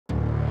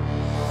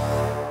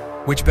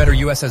Which better,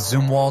 USS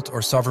Zumwalt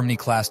or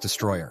Sovremenny-class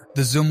destroyer?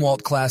 The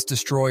Zumwalt-class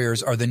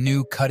destroyers are the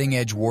new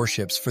cutting-edge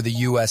warships for the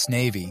U.S.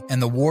 Navy,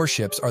 and the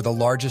warships are the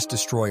largest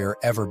destroyer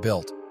ever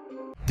built.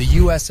 The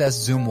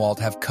USS Zumwalt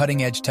have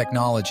cutting-edge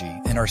technology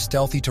and are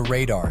stealthy to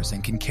radars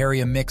and can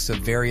carry a mix of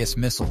various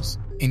missiles,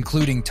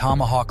 including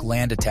Tomahawk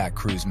land attack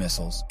cruise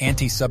missiles,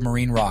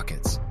 anti-submarine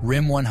rockets,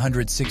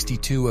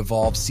 RIM-162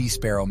 evolved Sea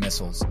Sparrow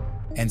missiles,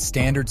 and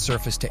standard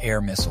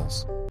surface-to-air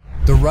missiles.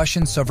 The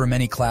Russian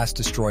Sovremenny-class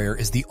destroyer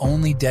is the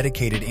only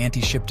dedicated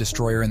anti-ship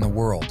destroyer in the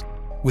world,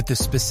 with the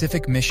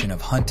specific mission of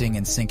hunting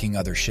and sinking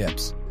other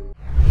ships.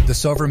 The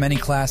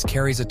Sovremenny-class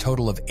carries a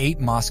total of 8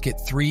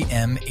 Mosket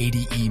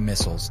 3M80E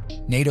missiles,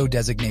 NATO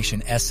designation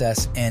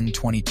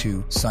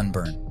SSN-22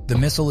 Sunburn. The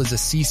missile is a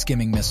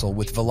sea-skimming missile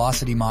with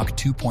velocity Mach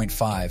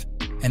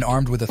 2.5 and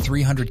armed with a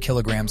 300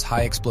 kilograms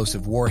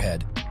high-explosive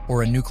warhead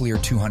or a nuclear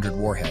 200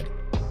 warhead.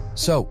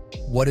 So,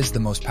 what is the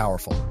most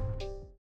powerful?